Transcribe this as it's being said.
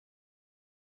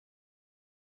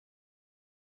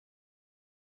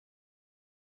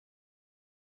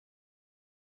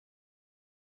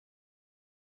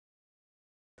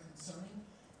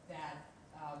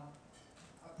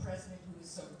was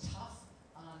so tough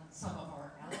on some of our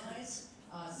allies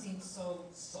seems so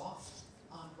soft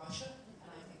on Russia, and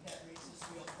I think that raises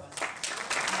real questions.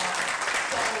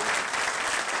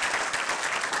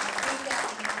 With that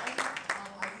in mind,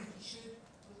 I think he should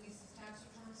release his tax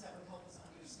returns. That would help us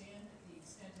understand the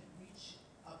extent and reach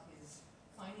of his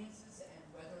finances and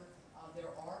whether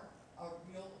there are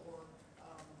real or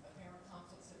apparent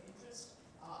conflicts of interest.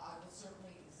 I will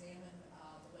certainly examine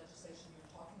the legislation you're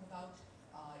talking about.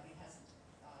 It hasn't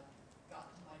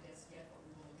gotten to my desk yet, but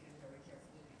we will look at it very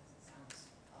carefully because it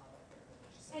sounds like very good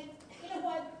legislation. And you know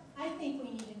what? I think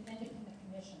we need an independent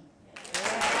commission.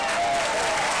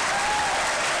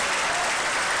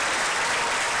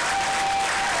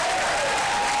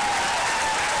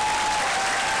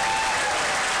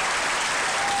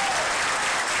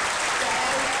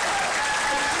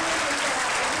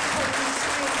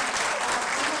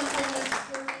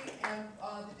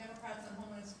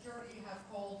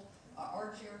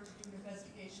 Our chair to do an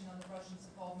investigation on the Russians'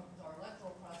 involvement with our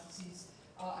electoral processes.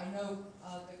 I know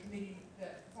the committee,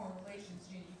 Foreign Relations,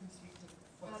 Jeanne, you can speak to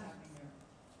what's happening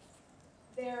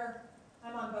there.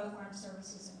 I'm on both Armed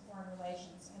Services and Foreign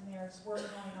Relations, and there's work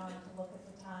going on to look at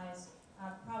the ties.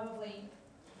 Probably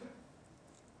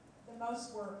the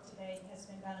most work today has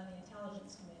been done in the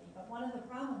Intelligence Committee, but one of the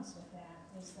problems with that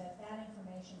is that that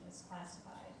information is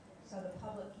classified, so the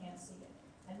public can't see it.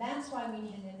 And that's why we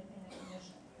need an independent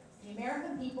commission. The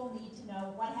American people need to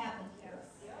know what happened here,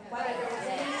 whether there was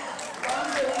any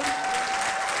wrongdoing,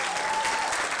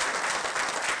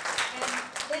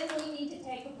 and then we need to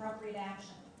take appropriate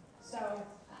action. So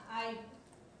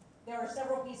there are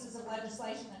several pieces of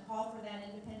legislation that call for that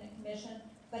independent commission,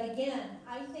 but again,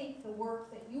 I think the work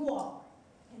that you all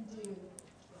can do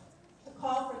to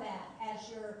call for that as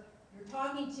you're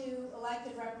talking to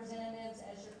elected representatives,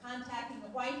 as you're contacting the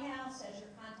White House, as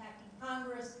you're contacting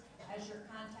Congress, as you're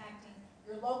contacting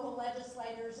your local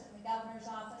legislators and the governor's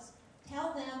office,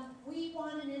 tell them we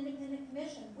want an independent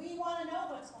commission. We want to know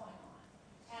what's going on.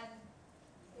 And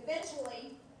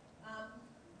eventually,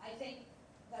 I think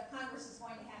the Congress is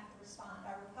going to have to respond.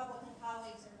 Our